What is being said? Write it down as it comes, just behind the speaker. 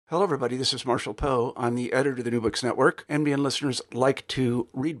Hello, everybody. This is Marshall Poe. I'm the editor of the New Books Network. NBN listeners like to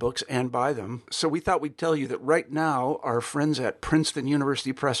read books and buy them. So we thought we'd tell you that right now, our friends at Princeton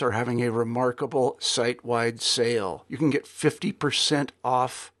University Press are having a remarkable site-wide sale. You can get 50%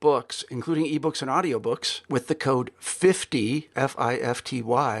 off books, including ebooks and audiobooks, with the code 50,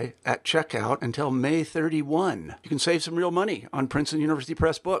 F-I-F-T-Y, at checkout until May 31. You can save some real money on Princeton University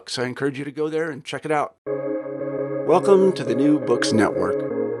Press books. I encourage you to go there and check it out. Welcome to the New Books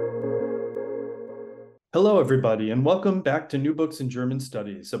Network. Hello, everybody, and welcome back to New Books in German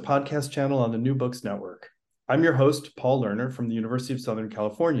Studies, a podcast channel on the New Books Network. I'm your host, Paul Lerner from the University of Southern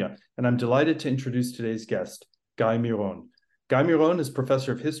California, and I'm delighted to introduce today's guest, Guy Miron. Guy Miron is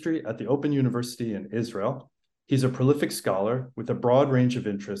professor of history at the Open University in Israel. He's a prolific scholar with a broad range of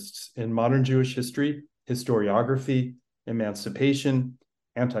interests in modern Jewish history, historiography, emancipation,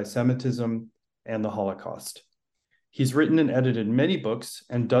 anti-Semitism, and the Holocaust. He's written and edited many books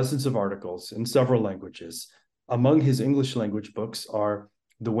and dozens of articles in several languages. Among his English language books are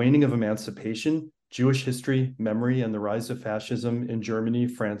The Waning of Emancipation, Jewish History, Memory, and the Rise of Fascism in Germany,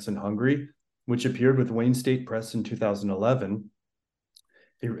 France, and Hungary, which appeared with Wayne State Press in 2011.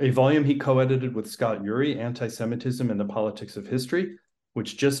 A volume he co-edited with Scott Urey, Anti-Semitism and the Politics of History,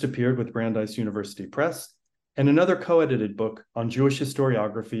 which just appeared with Brandeis University Press, and another co-edited book on Jewish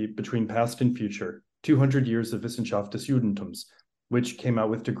historiography between past and future, 200 Years of Wissenschaft des Judentums, which came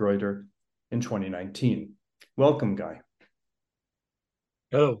out with De Gruyter in 2019. Welcome, Guy.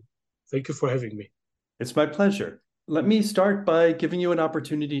 Hello. Thank you for having me. It's my pleasure. Let me start by giving you an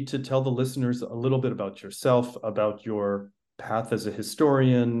opportunity to tell the listeners a little bit about yourself, about your path as a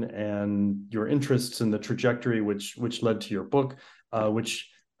historian and your interests and the trajectory which led to your book, which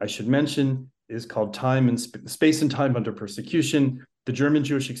I should mention is called Time and Space and Time Under Persecution, The German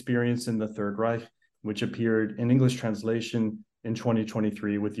Jewish Experience in the Third Reich, which appeared in English translation in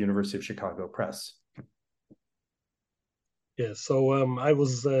 2023 with the University of Chicago Press. Yeah, so I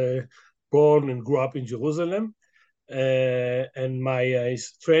was born and grew up in Jerusalem, and my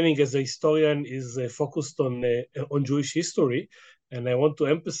training as a historian is focused on Jewish history, and I want to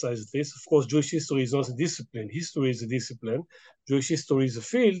emphasize this. Of course, Jewish history is not a discipline. History is a discipline. Jewish history is a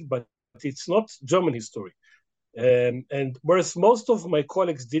field, but it's not German history. And whereas most of my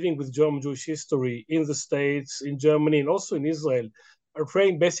colleagues dealing with German Jewish history in the States, in Germany, and also in Israel are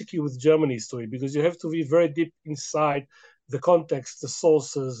trained basically with German history, because you have to be very deep inside the context, the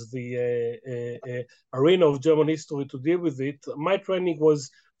sources, the arena of German history to deal with it. My training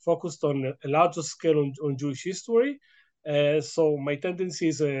was focused on a larger scale on Jewish history. So my tendency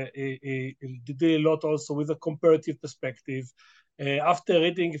is to deal a lot also with a comparative perspective. After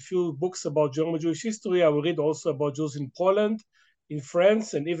reading a few books about German Jewish history, I will read also about Jews in Poland, in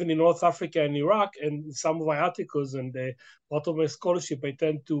France, and even in North Africa and Iraq. And in some of my articles and part of my scholarship, I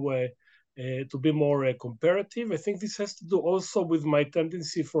tend to be more comparative. I think this has to do also with my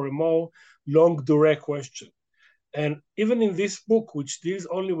tendency for a more long, direct question. And even in this book, which deals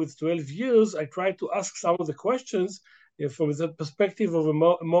only with 12 years, I try to ask some of the questions from the perspective of a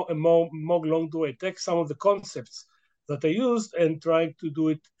more long direct. Take some of the concepts that I used and trying to do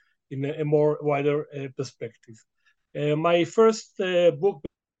it in a more wider perspective. My first book,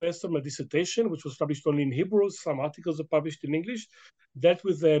 based on my dissertation, which was published only in Hebrew, some articles are published in English, dealt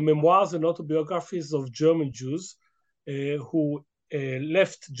with memoirs and autobiographies of German Jews who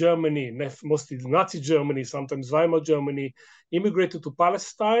left Germany, mostly Nazi Germany, sometimes Weimar Germany, immigrated to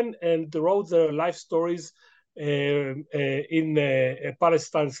Palestine and wrote their life stories in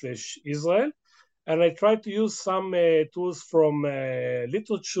Palestine/Israel. And I tried to use some tools from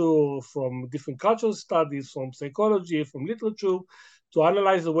literature, from different cultural studies, from psychology, from literature, to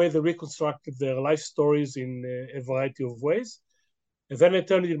analyze the way they reconstructed their life stories in a variety of ways. And then I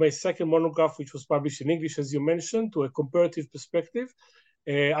turned in my second monograph, which was published in English, as you mentioned, to a comparative perspective,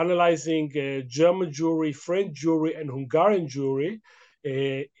 analyzing German Jewry, French Jewry, and Hungarian Jewry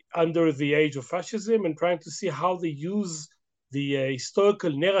under the age of fascism, and trying to see how they use the historical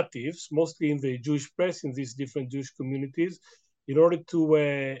narratives, mostly in the Jewish press, in these different Jewish communities, in order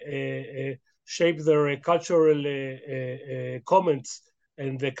to shape their cultural comments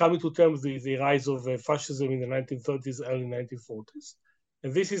and coming to terms with the rise of fascism in the 1930s, early 1940s.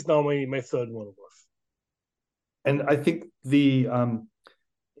 And this is now my third monograph. And I think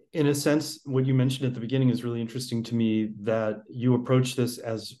in a sense, what you mentioned at the beginning is really interesting to me, that you approach this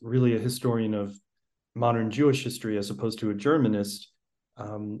as really a historian of modern Jewish history as opposed to a Germanist,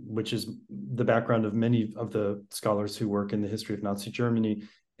 which is the background of many of the scholars who work in the history of Nazi Germany.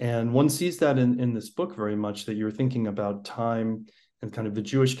 And one sees that in this book very much, that you're thinking about time and kind of the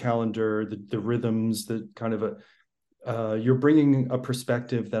Jewish calendar, the rhythms, the kind of you're bringing a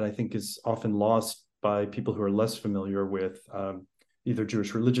perspective that I think is often lost by people who are less familiar with either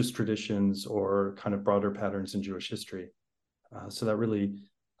Jewish religious traditions or kind of broader patterns in Jewish history. So that really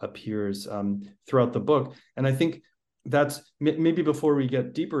appears throughout the book. And I think that's maybe before we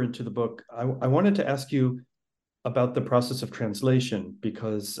get deeper into the book, I wanted to ask you about the process of translation,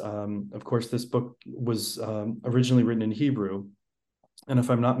 because of course this book was originally written in Hebrew. And if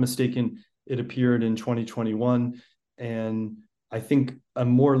I'm not mistaken, it appeared in 2021. And I think a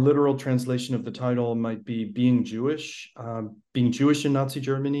more literal translation of the title might be Being Jewish in Nazi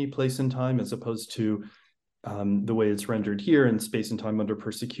Germany, Place and Time, as opposed to the way it's rendered here in Space and Time Under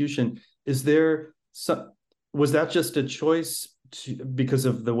Persecution. Was that just a choice because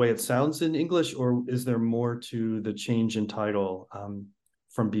of the way it sounds in English, or is there more to the change in title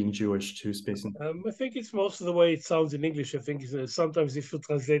from Being Jewish to Space and Time? I think it's most of the way it sounds in English. I think sometimes if you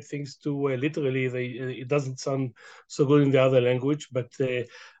translate things too literally, it doesn't sound so good in the other language. But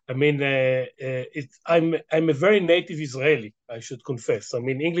I mean, I'm a very native Israeli, I should confess. I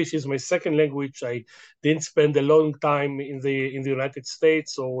mean, English is my second language. I didn't spend a long time in the United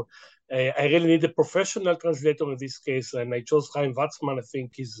States, so I really need a professional translator in this case, and I chose Chaim Watzman. I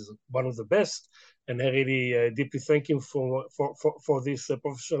think he's one of the best, and I really deeply thank him for this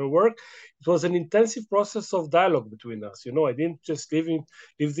professional work. It was an intensive process of dialogue between us. You know, I didn't just leave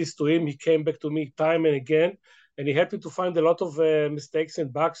this to him. He came back to me time and again, and he helped me to find a lot of mistakes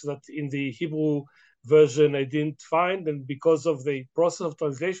and bugs that in the Hebrew version I didn't find. And because of the process of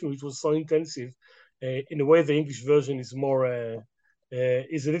translation, which was so intensive, in a way the English version is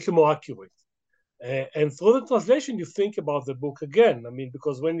is a little more accurate. And through the translation, you think about the book again. I mean,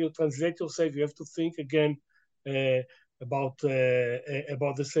 because when you translate yourself, you have to think again uh, about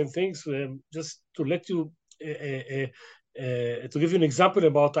the same things. Just to let you, to give you an example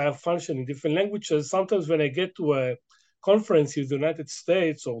about how I function in different languages, sometimes when I get to a conference in the United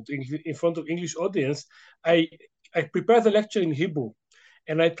States or in front of English audience, I, I prepare the lecture in Hebrew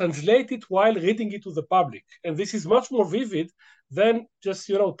and I translate it while reading it to the public. And this is much more vivid than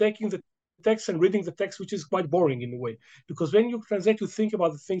just, taking the text and reading the text, which is quite boring in a way. Because when you translate, you think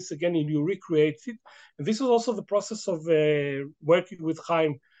about the things again and you recreate it. And this was also the process of working with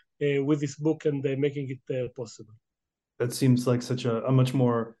Chaim with this book and making it possible. That seems like such a much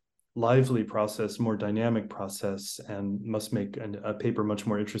more lively process, more dynamic process, and must make a paper much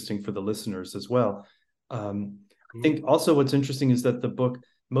more interesting for the listeners as well. I think also what's interesting is that the book,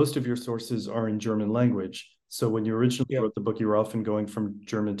 most of your sources are in German language. So when you originally wrote the book, you were often going from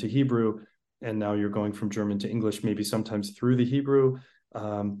German to Hebrew, and now you're going from German to English, maybe sometimes through the Hebrew.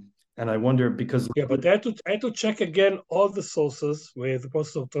 And I wonder because but I had to check again all the sources with the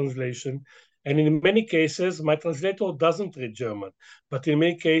process of translation. And in many cases, my translator doesn't read German, but in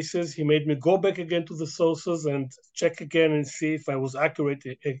many cases, he made me go back again to the sources and check again and see if I was accurate.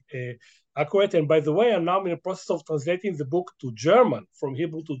 Accurate. And by the way, I'm now in the process of translating the book to German, from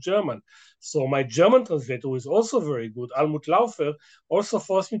Hebrew to German. So my German translator, who is also very good, Almut Laufer, also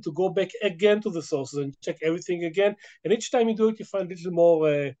forced me to go back again to the sources and check everything again. And each time you do it, you find a little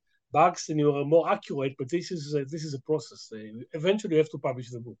more bugs and you are more accurate. But this is a process. Eventually, you have to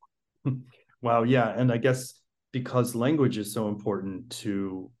publish the book. Wow, yeah, and I guess because language is so important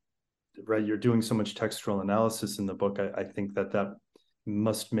to, right, you're doing so much textual analysis in the book, I think that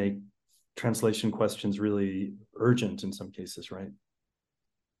must make translation questions really urgent in some cases, right?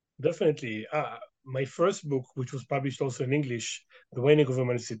 Definitely. My first book, which was published also in English, The Waning of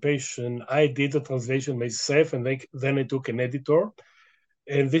Emancipation, I did the translation myself, and then I took an editor.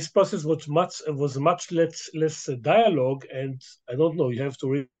 And this process was much less dialogue. And I don't know, you have to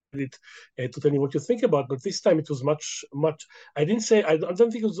read it to tell me what you think about. But this time it was much. I don't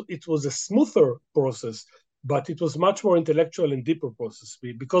think it was a smoother process, but it was much more intellectual and deeper process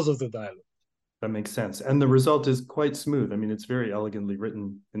because of the dialogue. That makes sense. And the result is quite smooth. I mean, it's very elegantly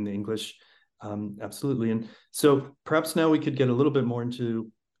written in the English. Absolutely. And so perhaps now we could get a little bit more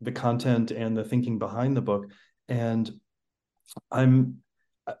into the content and the thinking behind the book. And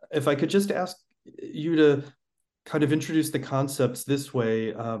if I could just ask you to kind of introduce the concepts this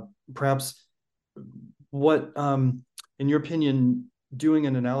way, perhaps what, in your opinion, doing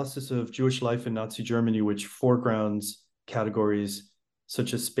an analysis of Jewish life in Nazi Germany, which foregrounds categories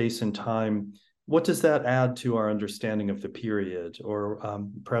such as space and time, what does that add to our understanding of the period? Or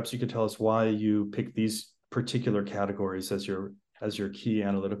perhaps you could tell us why you picked these particular categories as your key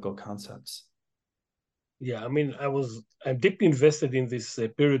analytical concepts. Yeah, I mean, I'm deeply invested in this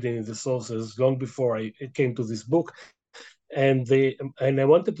period and in the sources long before I came to this book, and I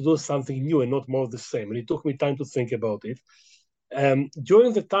wanted to do something new and not more of the same. And it took me time to think about it.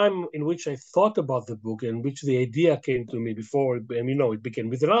 During the time in which I thought about the book and which the idea came to me before, it began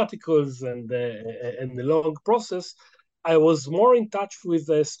with the articles and the long process, I was more in touch with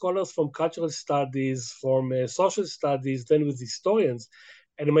scholars from cultural studies, from social studies, than with historians.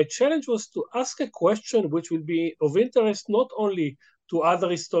 And my challenge was to ask a question which will be of interest not only to other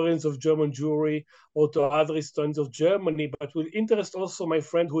historians of German Jewry or to other historians of Germany, but will interest also my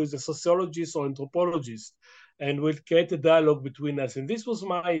friend who is a sociologist or anthropologist, and will create a dialogue between us. And this was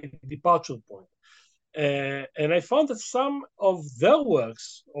my departure point. And I found that some of their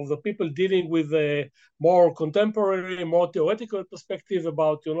works, of the people dealing with a more contemporary, more theoretical perspective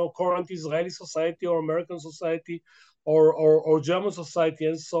about, current Israeli society or American society or German society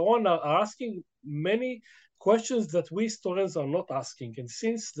and so on, are asking many questions that we historians are not asking. And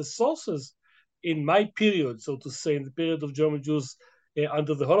since the sources in my period, so to say, in the period of German Jews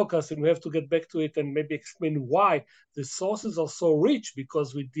under the Holocaust, and we have to get back to it and maybe explain why the sources are so rich,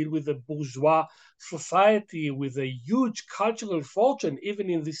 because we deal with a bourgeois society with a huge cultural fortune, even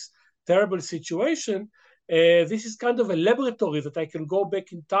in this terrible situation. This is kind of a laboratory that I can go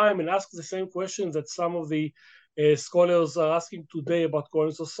back in time and ask the same questions that some of the scholars are asking today about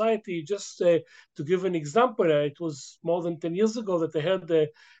current society. Just to give an example, it was more than 10 years ago that I heard a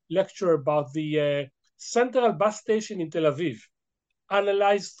lecture about the central bus station in Tel Aviv,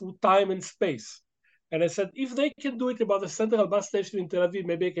 analyzed through time and space. And I said, if they can do it about the central bus station in Tel Aviv,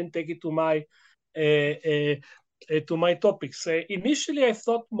 maybe I can take it to my topics. Initially, I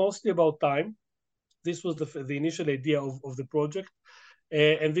thought mostly about time. This was the initial idea of the project.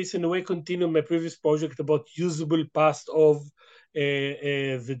 And this, in a way, continued my previous project about usable past of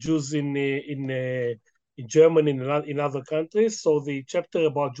the Jews in Germany and in other countries. So the chapter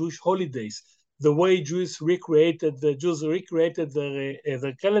about Jewish holidays, the way Jews recreated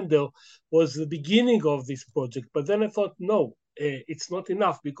their calendar, was the beginning of this project. But then I thought, no, it's not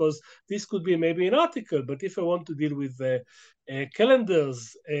enough, because this could be maybe an article, but if I want to deal with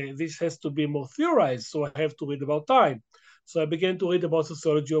calendars, this has to be more theorized, so I have to read about time. So I began to read about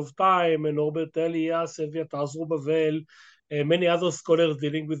sociology of time and Norbert Elias, Eviatar Zerubbabel, many other scholars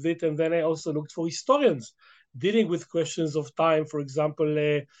dealing with it. And then I also looked for historians dealing with questions of time. For example,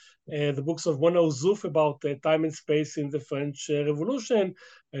 the books of Mona Ouzuf about time and space in the French Revolution,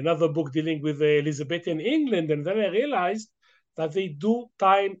 another book dealing with Elizabethan England. And then I realized that they do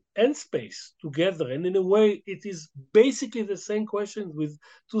time and space together. And in a way, it is basically the same question with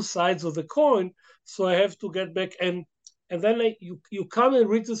two sides of the coin. So I have to get back and then you come and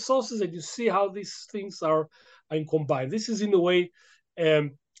read the sources and you see how these things are combined. This is in a way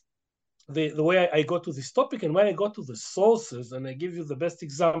the way I got to this topic. And when I got to the sources, and I give you the best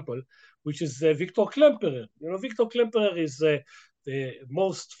example, which is Victor Klemperer. Victor Klemperer is the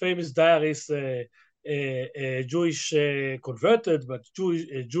most famous diarist, Jewish converted, but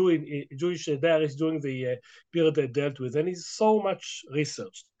Jewish diarist during the period I dealt with. And he's so much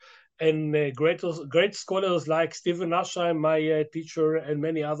researched. And great scholars like Stephen Asheim, my teacher, and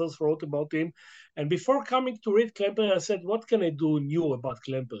many others wrote about him. And before coming to read Klemperer, I said, what can I do new about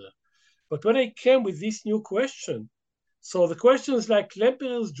Klemperer? But when I came with this new question, so the questions like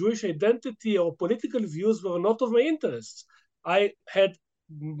Klemperer's Jewish identity or political views were not of my interests. I had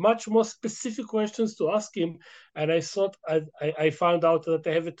much more specific questions to ask him, and I thought I found out that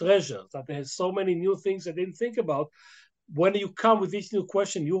I have a treasure, that I have so many new things I didn't think about. When you come with this new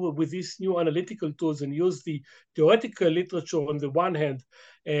question, with these new analytical tools and use the theoretical literature on the one hand,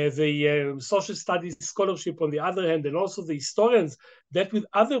 the social studies scholarship on the other hand, and also the historians that with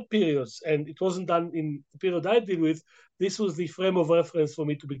other periods, and it wasn't done in the period I deal with, this was the frame of reference for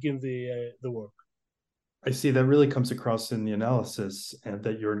me to begin the work. I see that really comes across in the analysis, and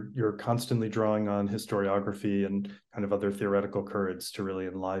that you're constantly drawing on historiography and kind of other theoretical currents to really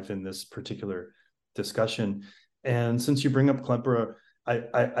enliven this particular discussion. And since you bring up Klemperer,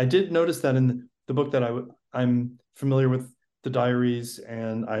 I did notice that in the book that I'm familiar with the diaries,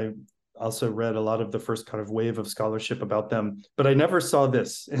 and I also read a lot of the first kind of wave of scholarship about them, but I never saw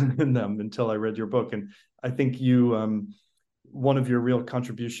this in them until I read your book. And I think you, one of your real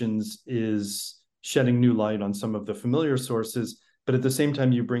contributions is shedding new light on some of the familiar sources, but at the same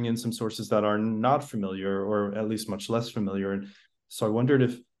time, you bring in some sources that are not familiar, or at least much less familiar. And so I wondered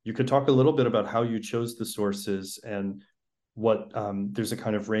if you could talk a little bit about how you chose the sources, and what there's a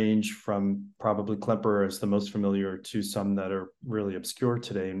kind of range from probably Klemperer as the most familiar to some that are really obscure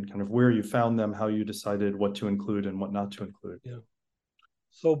today, and kind of where you found them, how you decided what to include and what not to include. Yeah.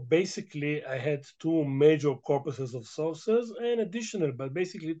 So basically, I had two major corpuses of sources and additional, but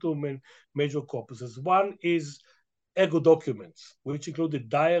basically two major corpuses. One is ego documents, which included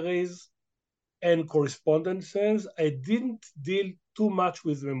diaries, and correspondences. I didn't deal too much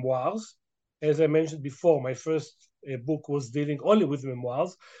with memoirs. As I mentioned before, my first book was dealing only with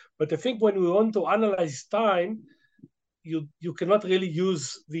memoirs. But I think when we want to analyze time, you cannot really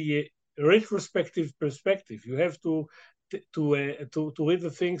use the retrospective perspective. You have to read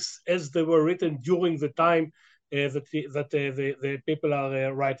the things as they were written during the time the people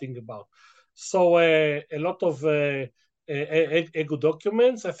are writing about. So a lot of ego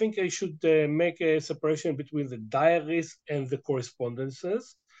documents. I think I should make a separation between the diaries and the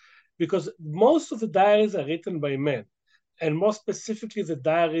correspondences, because most of the diaries are written by men, and more specifically the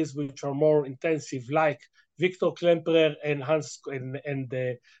diaries which are more intensive, like Victor Klemperer and Hans Kohn, and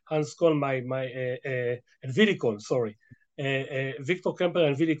Willy Kohn, sorry. Victor Klemperer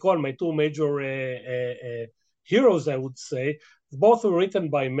and Willy Kohn, my two major heroes, I would say. Both were written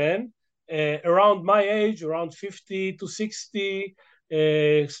by men around my age, around 50 to 60,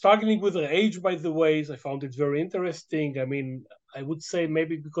 struggling with their age, by the way. I found it very interesting. I mean, I would say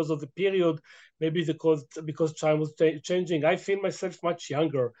maybe because of the period, maybe because time was changing, I feel myself much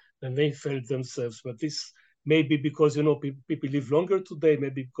younger than they felt themselves. But this may be because, people live longer today,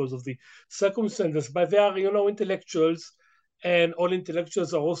 maybe because of the circumstances, but they are, intellectuals, and all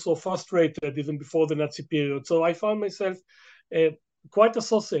intellectuals are also frustrated even before the Nazi period. So I found myself quite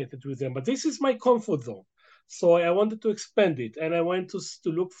associated with them, but this is my comfort zone. So I wanted to expand it, and I went to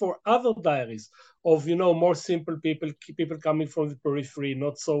look for other diaries of, more simple people coming from the periphery,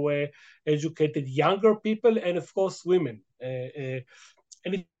 not so educated, younger people, and of course women. And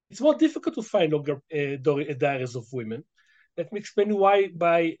it's more difficult to find longer diaries of women. Let me explain why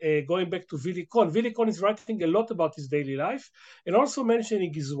by going back to Willy Kohn. Willy Kohn is writing a lot about his daily life and also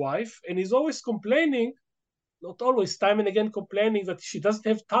mentioning his wife, and he's always complaining, not always, time and again complaining that she doesn't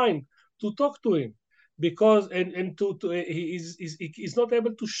have time to talk to him, because he's not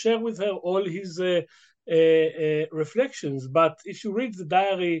able to share with her all his reflections. But if you read the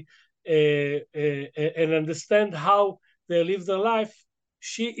diary and understand how they live their life,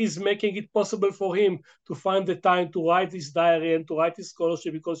 she is making it possible for him to find the time to write his diary and to write his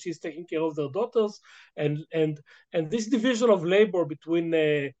scholarship, because she's taking care of their daughters. And this division of labor between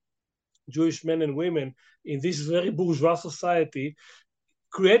Jewish men and women in this very bourgeois society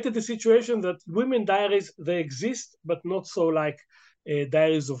created a situation that women diaries, they exist, but not so like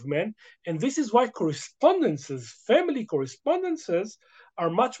diaries of men. And this is why correspondences, family correspondences, are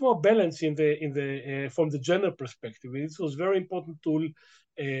much more balanced from the gender perspective. This was a very important tool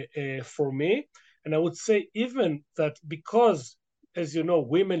for me. And I would say even that because, as you know,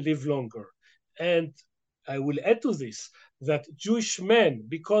 women live longer, and I will add to this that Jewish men,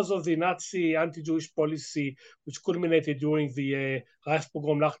 because of the Nazi anti-Jewish policy, which culminated during the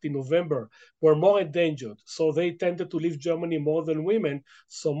Reichspogromnacht in November, were more endangered. So they tended to leave Germany more than women.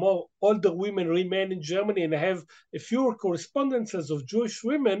 So more older women remain in Germany and have a fewer correspondences of Jewish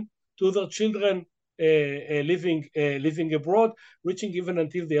women to their children living abroad, reaching even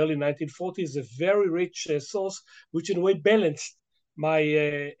until the early 1940s, a very rich source, which in a way balanced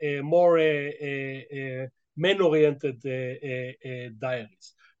my more men-oriented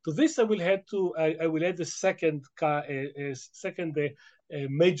diaries. To this, I will add the second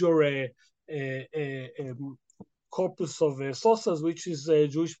major corpus of sources, which is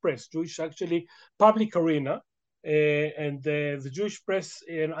Jewish press, Jewish actually public arena. And the Jewish press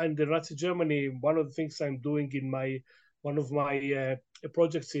in the Nazi Germany, one of the things I'm doing in one of my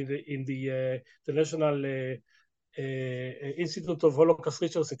projects in the National Institute of Holocaust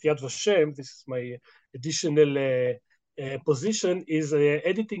Research at Yad Vashem, this is my additional position, is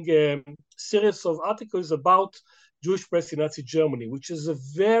editing a series of articles about Jewish press in Nazi Germany, which is a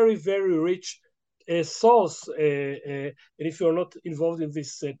very, very rich source. And if you're not involved in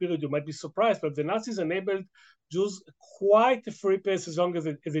this period, you might be surprised, but the Nazis enabled Jews quite a free press as long as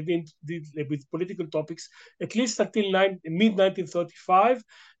they did with political topics, at least until mid-1935,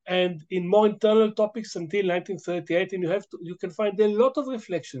 and in more internal topics until 1938. And you can find a lot of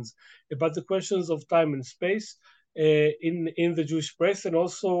reflections about the questions of time and space in the Jewish press, and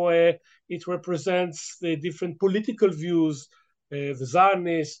also it represents the different political views, the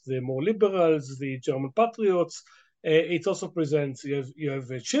Zionists, the more liberals, the German patriots. It also presents, you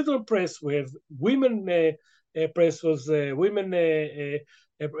have a children press, we have women press, was women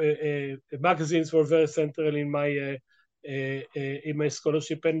magazines were very central in my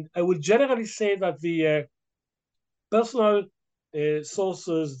scholarship. And I would generally say that the personal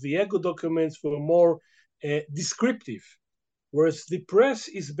sources, the ego documents, were more descriptive. whereas the press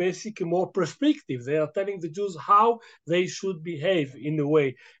is basically more prescriptive. They are telling the Jews how they should behave in a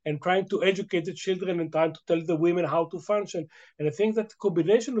way, and trying to educate the children and trying to tell the women how to function. And I think that the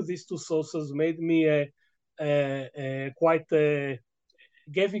combination of these two sources made me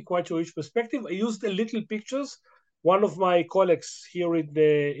gave me quite a rich perspective. I used a little pictures. One of my colleagues here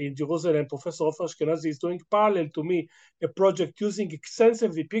in Jerusalem, Professor Ofer Ashkenazi, is doing parallel to me a project using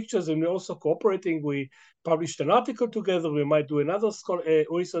extensively pictures, and we're also cooperating. We published an article together. We might do another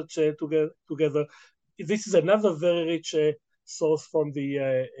research together. This is another very rich source from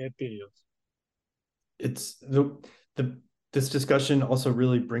the period. It's this discussion also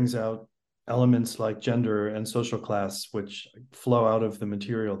really brings out elements like gender and social class, which flow out of the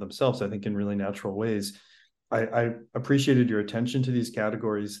material themselves, I think, in really natural ways. I appreciated your attention to these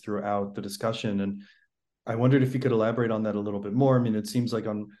categories throughout the discussion, and I wondered if you could elaborate on that a little bit more. I mean, it seems like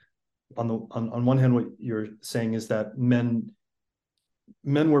on one hand, what you're saying is that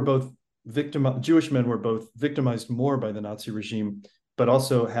Jewish men were both victimized more by the Nazi regime, but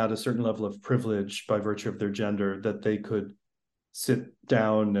also had a certain level of privilege by virtue of their gender, that they could sit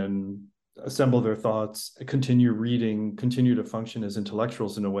down and assemble their thoughts, continue reading, continue to function as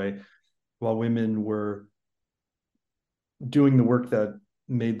intellectuals in a way, while women were doing the work that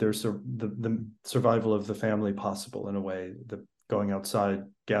made the survival of the family possible in a way, the going outside,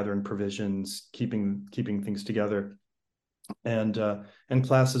 gathering provisions, keeping things together, and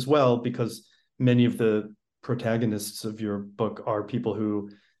class as well, because many of the protagonists of your book are people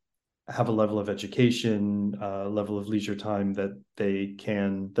who have a level of education, a level of leisure time that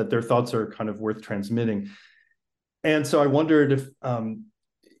their thoughts are kind of worth transmitting. And so I wondered if,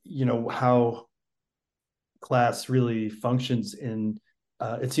 how class really functions in,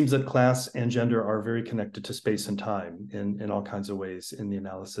 it seems that class and gender are very connected to space and time in all kinds of ways in the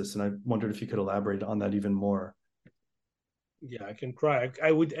analysis. And I wondered if you could elaborate on that even more. Yeah, I can try.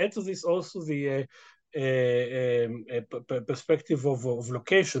 I would add to this also the perspective of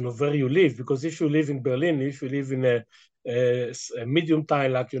location, of where you live, because if you live in Berlin, if you live in a medium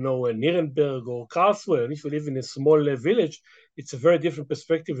town like Nuremberg or Karlsruhe, and if you live in a small village, it's a very different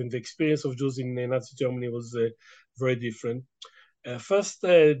perspective, and the experience of Jews in Nazi Germany was very different. First,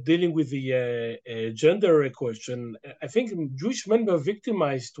 dealing with the gender question, I think Jewish men were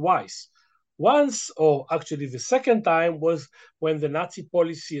victimized twice. Once, or actually the second time, was when the Nazi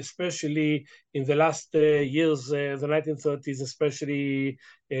policy, especially in the last years, the 1930s, especially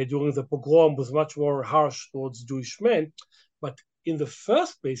during the pogrom, was much more harsh towards Jewish men. But in the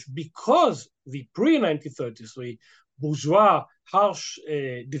first place, because the pre-1933 bourgeois harsh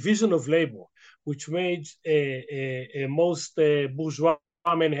division of labor, which made most bourgeois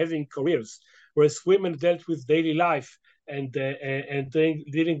men having careers, whereas women dealt with daily life and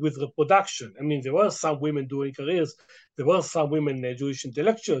dealing with reproduction. I mean, there were some women doing careers. There were some women, Jewish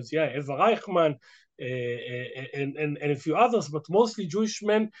intellectuals, Eva Reichman, and a few others, but mostly Jewish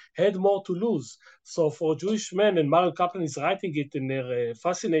men had more to lose. So for Jewish men, and Miron Kaplan is writing it in their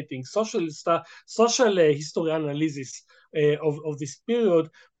fascinating social history analysis of this period,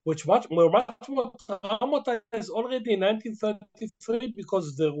 which were much more traumatized already in 1933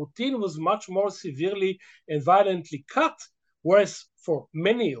 because the routine was much more severely and violently cut, whereas for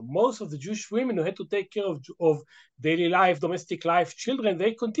most of the Jewish women who had to take care of daily life, domestic life, children,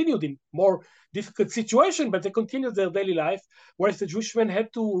 they continued in more difficult situation, but they continued their daily life, whereas the Jewish men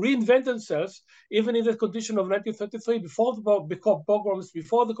had to reinvent themselves, even in the condition of 1933, before the pogroms,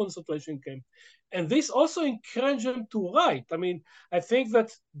 before the concentration camp. And this also encouraged them to write. I mean, I think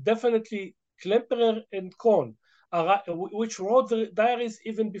that definitely Klemperer and Kohn, which wrote the diaries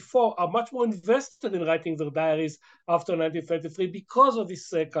even before, are much more invested in writing their diaries after 1933 because of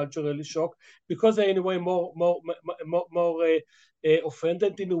this cultural shock, because they're in a way more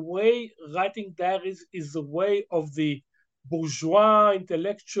offended. In a way, writing diaries is the way of the bourgeois,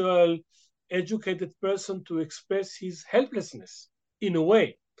 intellectual, educated person to express his helplessness, in a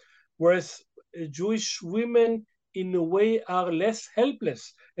way, whereas Jewish women in a way are less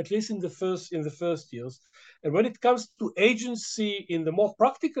helpless, at least in the first years. And when it comes to agency in the more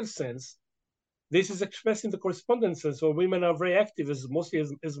practical sense, this is expressed in the correspondences where women are very active, mostly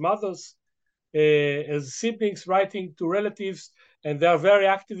as mothers, as siblings writing to relatives, and they are very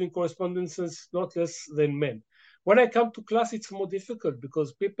active in correspondences, not less than men. When I come to class, it's more difficult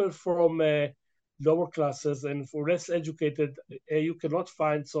because people from lower classes and for less educated, you cannot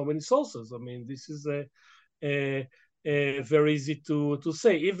find so many sources. I mean, this is very easy to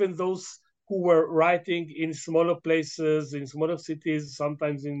say. Even those who were writing in smaller places, in smaller cities,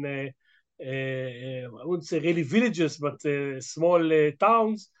 sometimes in I wouldn't say really villages, but small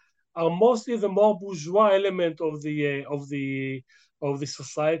towns, are mostly the more bourgeois element of the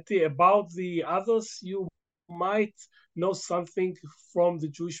society. About the others, you might know something from the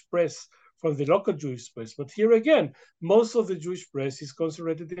Jewish press, from the local Jewish press. But here again, most of the Jewish press is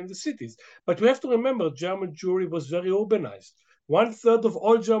concentrated in the cities. But we have to remember, German Jewry was very urbanized. 1/3 of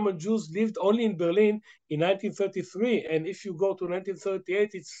all German Jews lived only in Berlin in 1933. And if you go to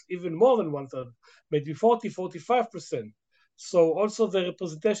 1938, it's even more than 1/3, maybe 40, 45%. So also the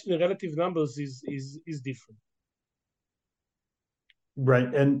representation in relative numbers is different.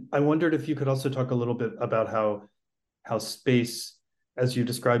 Right. And I wondered if you could also talk a little bit about how space, as you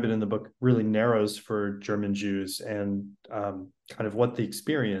describe it in the book, really narrows for German Jews, and kind of what the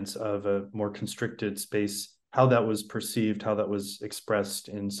experience of a more constricted space, how that was perceived, how that was expressed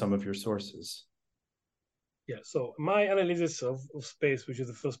in some of your sources. Yeah, so my analysis of space, which is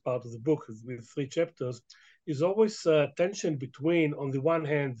the first part of the book with 3 chapters, is always tension between, on the one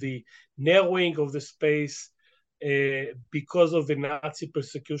hand, the narrowing of the space because of the Nazi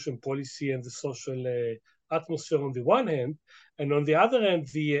persecution policy and the social atmosphere on the one hand, and on the other hand,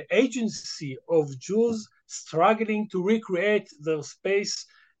 the agency of Jews struggling to recreate their space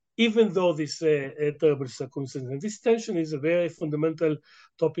even though this terrible circumstance. And this tension is a very fundamental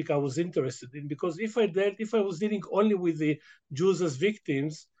topic I was interested in, because if I was dealing only with the Jews as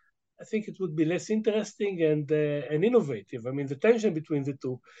victims, I think it would be less interesting and innovative. I mean, the tension between the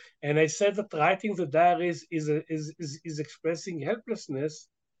two. And I said that writing the diaries is expressing helplessness,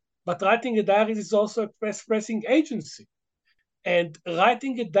 but writing a diary is also expressing agency. And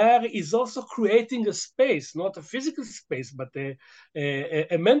writing a diary is also creating a space, not a physical space, but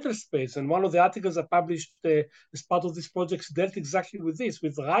a mental space. And one of the articles I published as part of this project dealt exactly with this,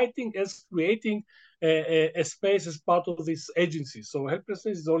 with writing as creating a space as part of this agency. So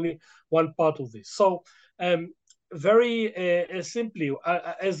helplessness is only one part of this. So very simply,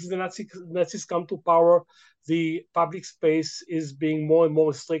 as the Nazis come to power, the public space is being more and more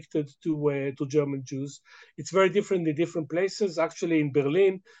restricted to German Jews. It's very different in different places. Actually, in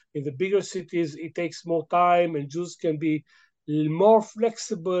Berlin, in the bigger cities, it takes more time, and Jews can be more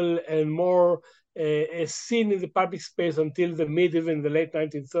flexible and more seen in the public space until the even the late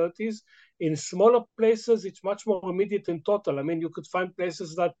 1930s. In smaller places, it's much more immediate and total. I mean, you could find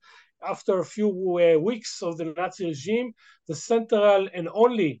places that after a few weeks of the Nazi regime, the central and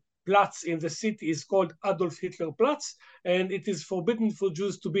only Platz in the city is called Adolf Hitler Platz, and it is forbidden for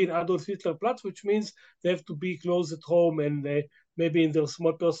Jews to be in Adolf Hitler Platz, which means they have to be close at home and maybe in their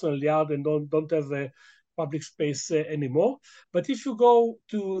small personal yard and don't have a public space anymore. But if you go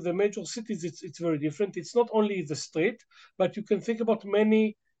to the major cities, it's very different. It's not only the street, but you can think about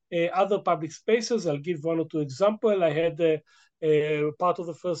many other public spaces. I'll give one or two examples. I had part of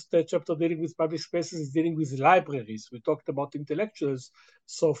the first chapter dealing with public spaces is dealing with libraries. We talked about intellectuals.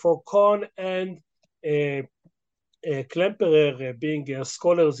 So for Kohn and Klemperer being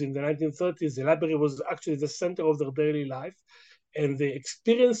scholars in the 1930s, the library was actually the center of their daily life. And the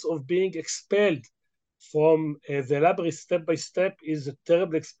experience of being expelled from the library step by step is a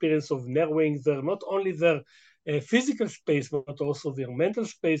terrible experience of narrowing not only their physical space, but also their mental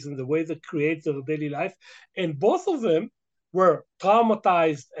space and the way they create their daily life. And both of them were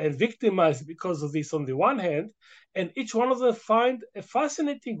traumatized and victimized because of this on the one hand, and each one of them find a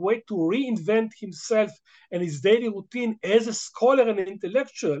fascinating way to reinvent himself and his daily routine as a scholar and an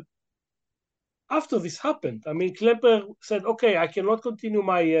intellectual after this happened. I mean, Klemperer said, okay, I cannot continue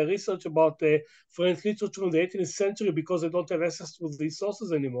my research about French literature in the 18th century because I don't have access to these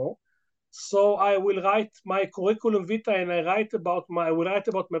sources anymore. So I will write my curriculum vitae, and I will write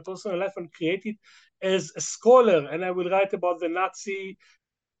about my personal life and create it as a scholar, and I will write about the Nazi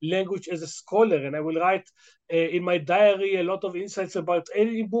language as a scholar, and I will write in my diary a lot of insights about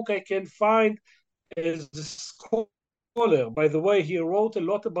any book I can find as a scholar. By the way, he wrote a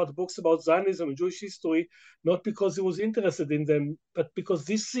lot about books about Zionism and Jewish history, not because he was interested in them, but because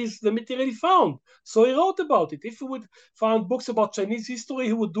this is the material he found. So he wrote about it. If he would find books about Chinese history,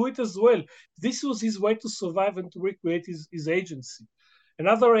 he would do it as well. This was his way to survive and to recreate his agency.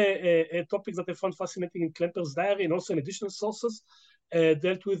 Another topic that I found fascinating in Klemperer's diary and also in additional sources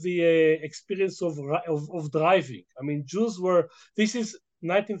dealt with the experience of driving. I mean, this is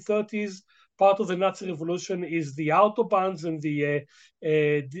 1930s, part of the Nazi revolution is the autobahns and the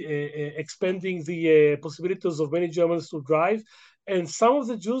expanding the possibilities of many Germans to drive. And some of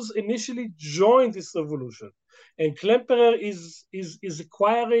the Jews initially joined this revolution. And Klemperer is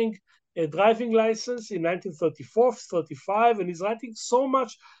acquiring a driving license in 1934, 35, and he's writing so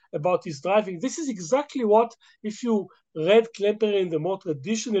much about his driving. This is exactly what, if you read Klemperer in the more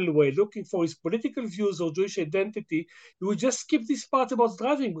traditional way, looking for his political views or Jewish identity, you would just skip this part about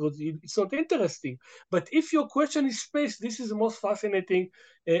driving because it's not interesting. But if your question is space, this is the most fascinating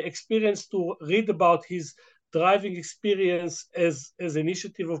experience to read about his driving experience as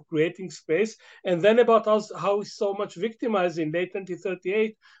initiative of creating space, and then about how he's so much victimized in late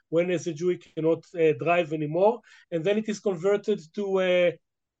 1938 when as a Jew he cannot drive anymore, and then it is converted to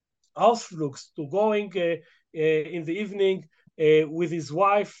Ausflugs, to going in the evening with his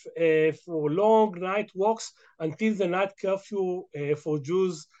wife for long night walks until the night curfew for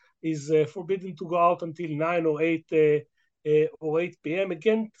Jews is forbidden to go out until 9 or 8 p.m.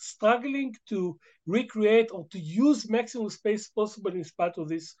 Again, struggling to recreate or to use maximum space possible in spite of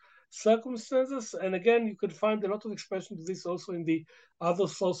these circumstances. And again, you can find a lot of expression to this also in the other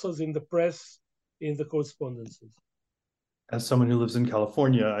sources in the press, in the correspondences. As someone who lives in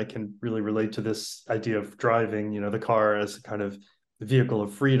California, I can really relate to this idea of driving, the car as a kind of vehicle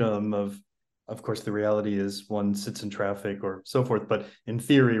of freedom. Of course, the reality is one sits in traffic or so forth. But in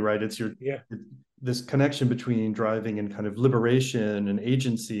theory, right, it's this connection between driving and kind of liberation and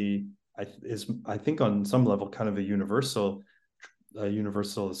agency is, I think, on some level, kind of a universal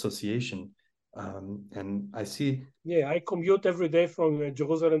association. And I see. Yeah, I commute every day from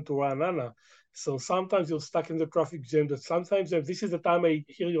Jerusalem to Ra'anana. So sometimes you're stuck in the traffic jam. That sometimes this is the time I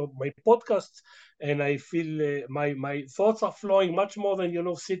hear my podcasts, and I feel my thoughts are flowing much more than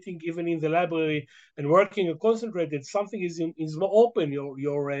sitting even in the library and working and concentrated. Something is more open.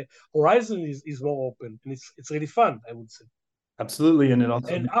 Your horizon is more open, and it's really fun, I would say. Absolutely, and it also.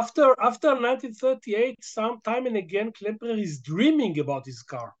 And after 1938, some time and again, Klemperer is dreaming about his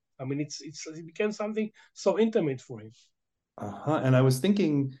car. I mean, it became something so intimate for him. And I was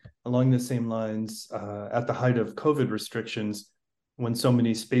thinking along the same lines at the height of COVID restrictions, when so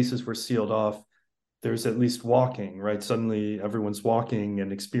many spaces were sealed off, there's at least walking, right? Suddenly everyone's walking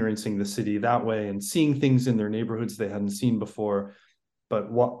and experiencing the city that way and seeing things in their neighborhoods they hadn't seen before. But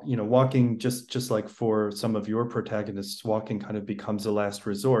walking, just like for some of your protagonists, walking kind of becomes a last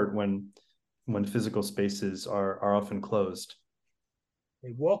resort when physical spaces are often closed.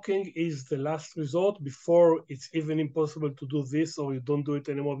 Walking is the last resort before it's even impossible to do this, or you don't do it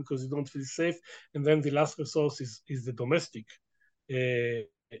anymore because you don't feel safe. And then the last resource is the domestic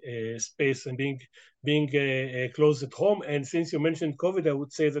space and being close at home. And since you mentioned COVID, I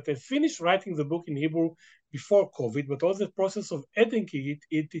would say that I finished writing the book in Hebrew before COVID, but all the process of editing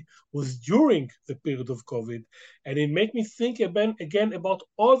it was during the period of COVID. And it made me think again about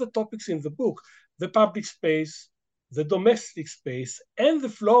all the topics in the book, the public space, the domestic space, and the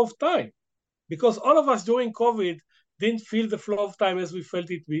flow of time. Because all of us during COVID didn't feel the flow of time as we felt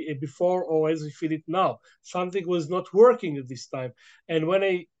it before or as we feel it now. Something was not working at this time. And when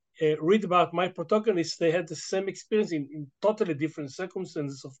I read about my protagonists, they had the same experience in totally different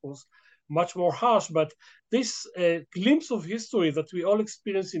circumstances, of course, much more harsh, but this glimpse of history that we all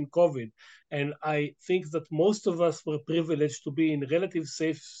experienced in COVID, and I think that most of us were privileged to be in a relative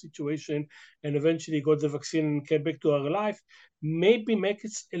safe situation and eventually got the vaccine and came back to our life, maybe make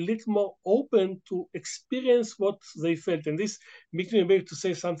it a little more open to experience what they felt. And this makes me able to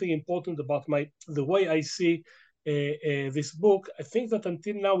say something important about the way I see this book. I think that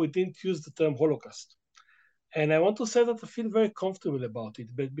until now we didn't use the term Holocaust. And I want to say that I feel very comfortable about it,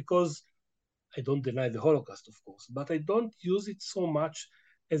 but because I don't deny the Holocaust, of course, but I don't use it so much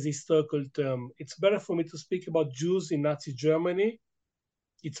as a historical term. It's better for me to speak about Jews in Nazi Germany.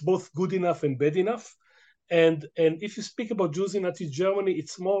 It's both good enough and bad enough. And if you speak about Jews in Nazi Germany,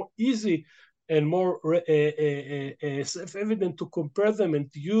 it's more easy and more self-evident to compare them and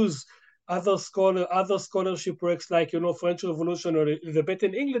to use other scholarship works like French Revolution or the Bête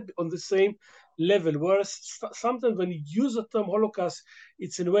in England on the same level. Whereas sometimes when you use the term Holocaust,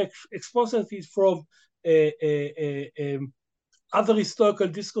 it's in a way exposited from other historical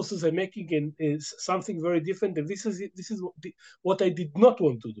discourses are making something very different. And this is what I did not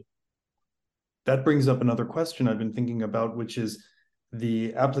want to do. That brings up another question I've been thinking about, which is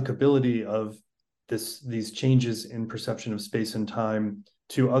the applicability of these changes in perception of space and time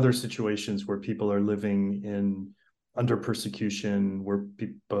to other situations where people are living under persecution, where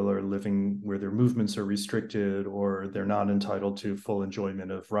people are living where their movements are restricted or they're not entitled to full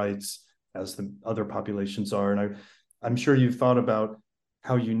enjoyment of rights as the other populations are. And I'm sure you've thought about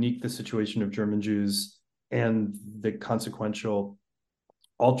how unique the situation of German Jews and the consequential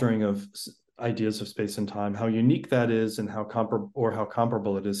altering of ideas of space and time, how unique that is and how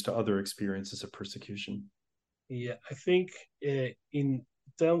comparable it is to other experiences of persecution. Yeah, I think in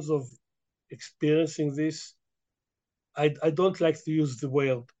terms of experiencing this, I don't like to use the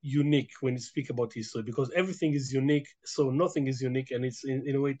word unique when you speak about history, because everything is unique, so nothing is unique, and it's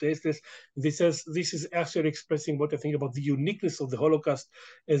in a way tasteless. This is actually expressing what I think about the uniqueness of the Holocaust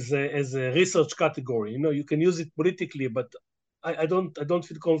as a research category. You can use it politically, but I don't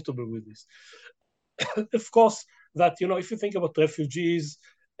feel comfortable with this. Of course, that if you think about refugees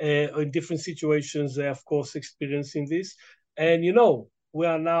in different situations, they are of course experiencing this, and we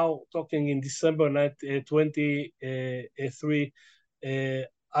are now talking in December 23.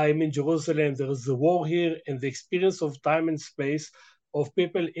 I'm in Jerusalem. There is a war here, and the experience of time and space of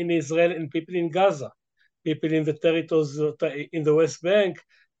people in Israel and people in Gaza, people in the territories in the West Bank,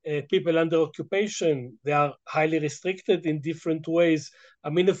 people under occupation. They are highly restricted in different ways. I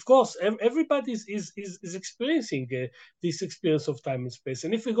mean, of course, everybody is experiencing this experience of time and space.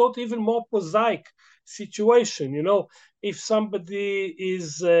 And if we go to even more prosaic situation, if somebody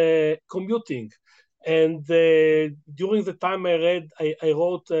is commuting, and during the time I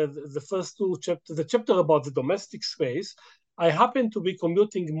wrote the first two chapters, the chapter about the domestic space, I happened to be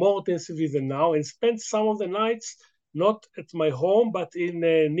commuting more intensively than now and spent some of the nights not at my home, but in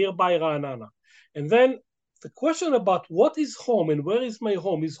nearby Ra'anana. And then the question about what is home and where is my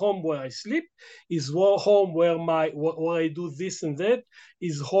home? Is home where I sleep? Is home where I do this and that?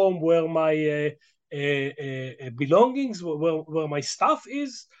 Is home where my belongings, where my stuff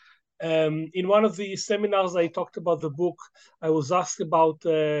is? In one of the seminars, I talked about the book. I was asked about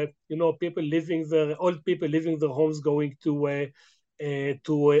people living their old people living their homes, going to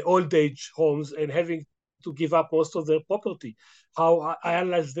old age homes and having to give up most of their property. How I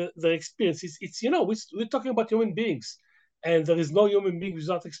analyze their experience. We're talking about human beings, and there is no human being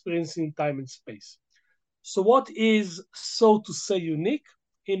without experiencing time and space. So what is, so to say, unique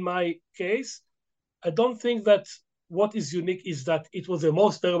in my case? I don't think that what is unique is that it was the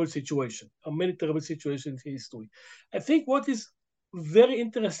most terrible situation, or many terrible situations in history. I think what is very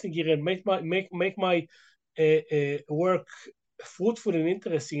interesting here and make my work fruitful and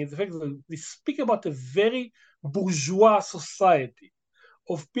interesting is the fact that we speak about a very bourgeois society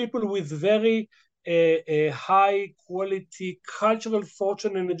of people with very high quality cultural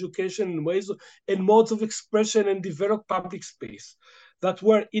fortune and education and ways and modes of expression and developed public space that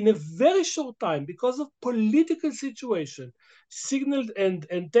were in a very short time, because of political situation, signaled and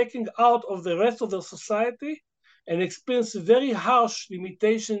taken out of the rest of the society and experienced very harsh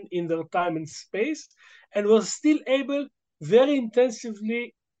limitation in their time and space, and were still able very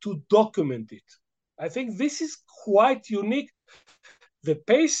intensively to document it. I think this is quite unique. The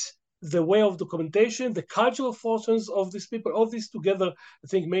pace, the way of documentation, the cultural fortunes of these people, all this together, I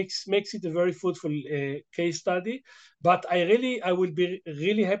think makes it a very fruitful case study. But I will be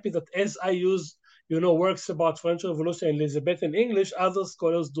really happy that as I use, works about French Revolution in Elizabethan English, other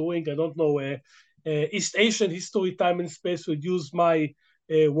scholars doing, I don't know, East Asian history, time and space would use my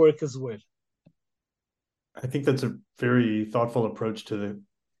work as well. I think that's a very thoughtful approach to the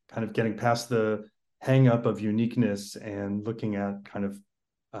kind of getting past the hang up of uniqueness and looking at kind of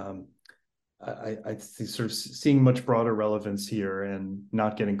I see sort of seeing much broader relevance here and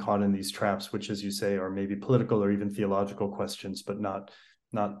not getting caught in these traps, which, as you say, are maybe political or even theological questions, but not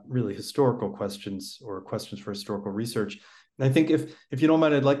really historical questions or questions for historical research. And I think if you don't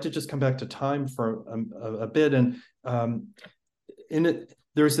mind, I'd like to just come back to time for a bit. And in it,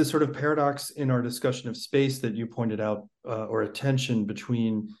 there's this sort of paradox in our discussion of space that you pointed out, or a tension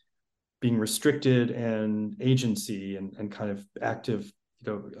between being restricted and agency and kind of active,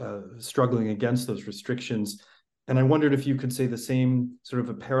 struggling against those restrictions. And I wondered if you could say the same sort of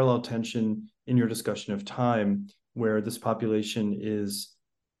a parallel tension in your discussion of time, where this population is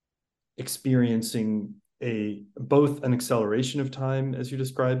experiencing both an acceleration of time, as you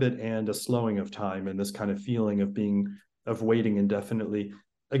describe it, and a slowing of time, and this kind of feeling of waiting indefinitely.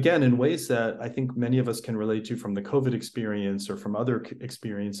 Again, in ways that I think many of us can relate to from the COVID experience or from other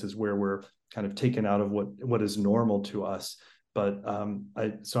experiences where we're kind of taken out of what is normal to us. But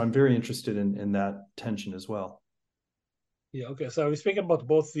so I'm very interested in that tension as well. Yeah, okay. So we speak about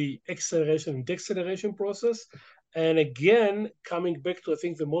both the acceleration and deceleration process. And again, coming back to, I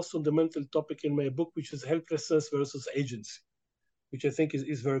think, the most fundamental topic in my book, which is helplessness versus agency, which I think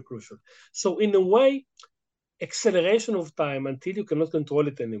is very crucial. So in a way, acceleration of time until you cannot control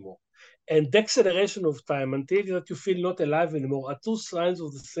it anymore, and deceleration of time until that you feel not alive anymore, are two sides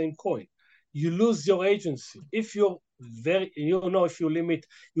of the same coin. You lose your agency. If you're if you limit,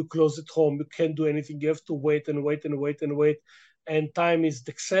 you close at home, you can't do anything, you have to wait and wait and wait and wait, and time is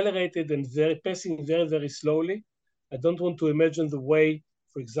decelerated and passing very, very slowly. I don't want to imagine the way,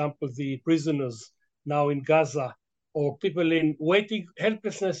 for example, the prisoners now in Gaza or people in waiting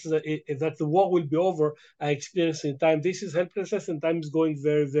helplessness that the war will be over are experiencing time. This is helplessness, and time is going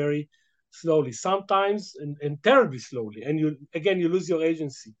very, very slowly, sometimes and terribly slowly. And you lose your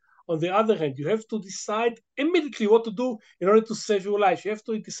agency. On the other hand, you have to decide immediately what to do in order to save your life. You have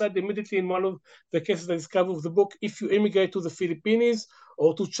to decide immediately in one of the cases that is covered of the book, if you immigrate to the Philippines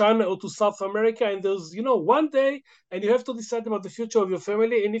or to China or to South America, and there's, one day, and you have to decide about the future of your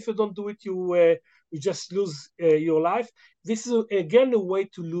family. And if you don't do it, you just lose your life. This is again a way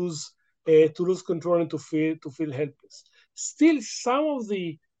to lose control and to feel helpless. Still, some of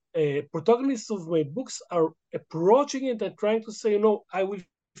the protagonists of my books are approaching it and trying to say, I will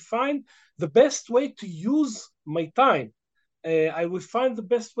find the best way to use my time. I will find the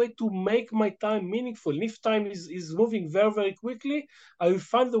best way to make my time meaningful. And if time is moving very, very quickly, I will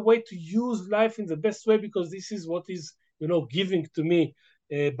find the way to use life in the best way, because this is what is, giving to me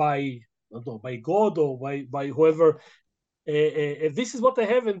by God or by whoever. This is what I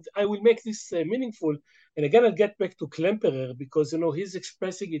have, and I will make this meaningful. And again, I'll get back to Klemperer, because he's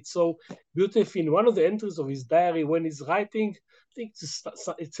expressing it so beautifully in one of the entries of his diary when he's writing. I think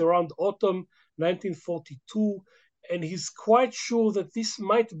it's around autumn 1942, and he's quite sure that this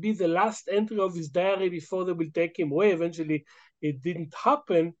might be the last entry of his diary before they will take him away. Eventually, it didn't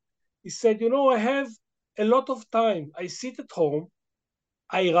happen. He said, I have a lot of time. I sit at home,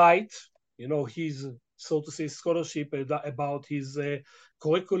 I write, his, so to say, scholarship about his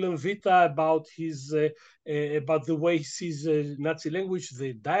curriculum vitae, about his about the way he sees Nazi language,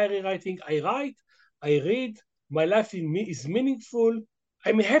 the diary writing. I write, I read. My life is meaningful.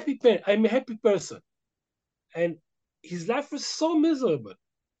 I'm a happy person, and his life was so miserable,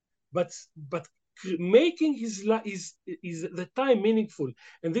 but making his life is the time meaningful.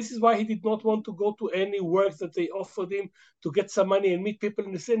 And this is why he did not want to go to any work that they offered him to get some money and meet people.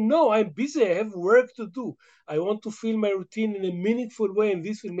 And he said, no, I'm busy, I have work to do. I want to feel my routine in a meaningful way, and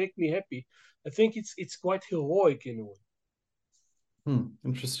this will make me happy. I think it's quite heroic in a way.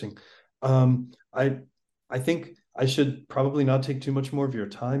 Interesting. I think I should probably not take too much more of your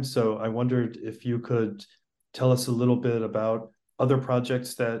time, so I wondered if you could tell us a little bit about other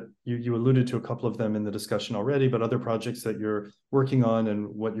projects that you alluded to a couple of them in the discussion already, but other projects that you're working on and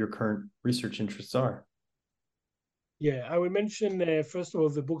what your current research interests are. Yeah, I will mention, first of all,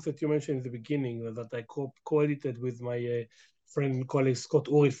 the book that you mentioned in the beginning that I co-edited with my friend and colleague Scott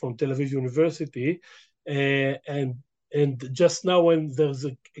Uri from Tel Aviv University. And just now, when there's,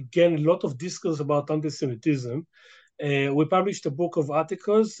 again, a lot of discourse about anti-Semitism, we published a book of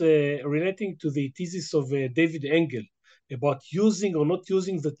articles relating to the thesis of David Engel about using or not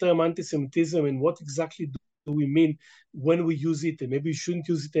using the term anti-Semitism, and what exactly do we mean when we use it, and maybe we shouldn't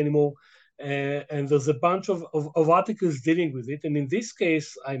use it anymore. And there's a bunch of articles dealing with it. And in this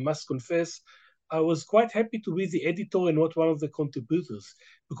case, I must confess, I was quite happy to be the editor and not one of the contributors,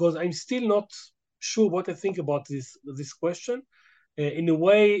 because I'm still not sure what I think about this question. In a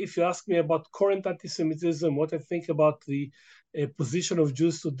way, if you ask me about current anti-Semitism, what I think about the position of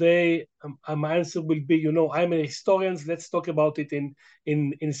Jews today, my answer will be, I'm a historian, let's talk about it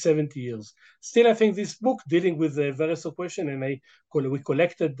in 70 years. Still, I think this book dealing with various questions, and we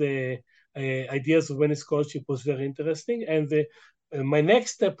collected the ideas of many scholarship, was very interesting. And my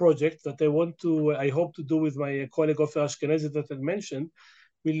next project that I hope to do with my colleague Ofer Ashkenazi that I mentioned,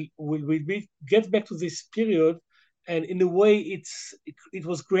 will get back to this period. And in a way, it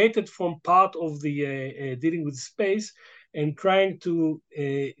was created from part of the dealing with space and trying to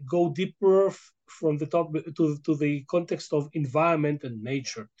go deeper from the top to the context of environment and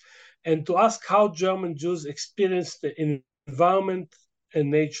nature, and to ask how German Jews experienced the environment and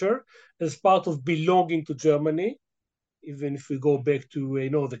nature as part of belonging to Germany. Even if we go back to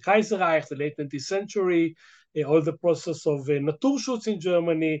the Kaiserreich, the late 20th century, all the process of Naturschutz in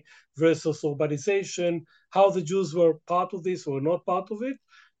Germany versus urbanization, how the Jews were part of this or not part of it,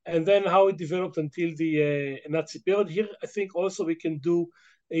 and then how it developed until the Nazi period. Here, I think also we can do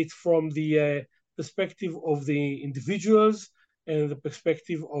it from the perspective of the individuals and the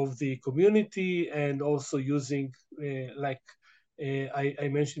perspective of the community, and also using, like I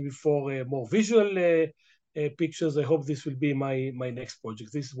mentioned before, more visual pictures. I hope this will be my next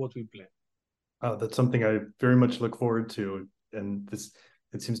project. This is what we plan. That's something I very much look forward to. And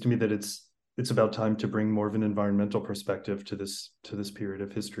it seems to me that it's about time to bring more of an environmental perspective to this period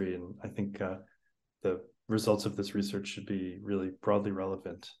of history. And I think the results of this research should be really broadly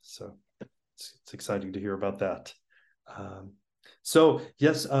relevant. So it's exciting to hear about that. So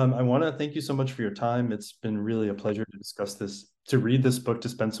yes, I want to thank you so much for your time. It's been really a pleasure to discuss this, to read this book, to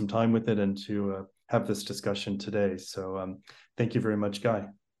spend some time with it, and to have this discussion today. So thank you very much, Guy.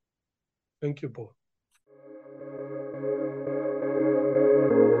 Thank you, Paul.